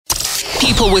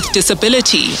People with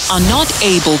disability are not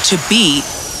able to be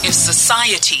if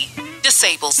society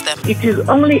disables them. It is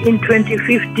only in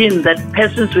 2015 that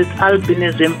persons with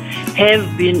albinism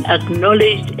have been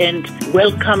acknowledged and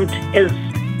welcomed as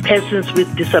persons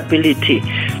with disability.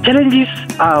 Challenges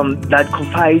that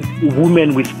confide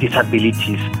women with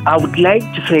disabilities, I would like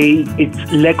to say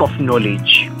it's lack of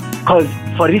knowledge. Because,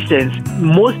 for instance,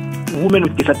 most women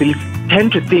with disabilities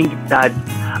tend to think that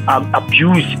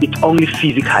abuse is only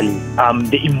physically.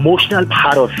 The emotional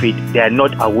part of it, they are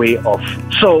not aware of.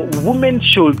 So women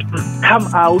should come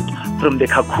out from the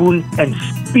cocoon and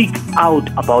speak out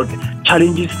about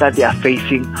challenges that they are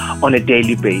facing on a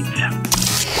daily basis.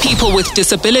 People with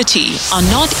disability are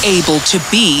not able to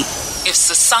be if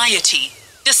society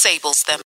disables them.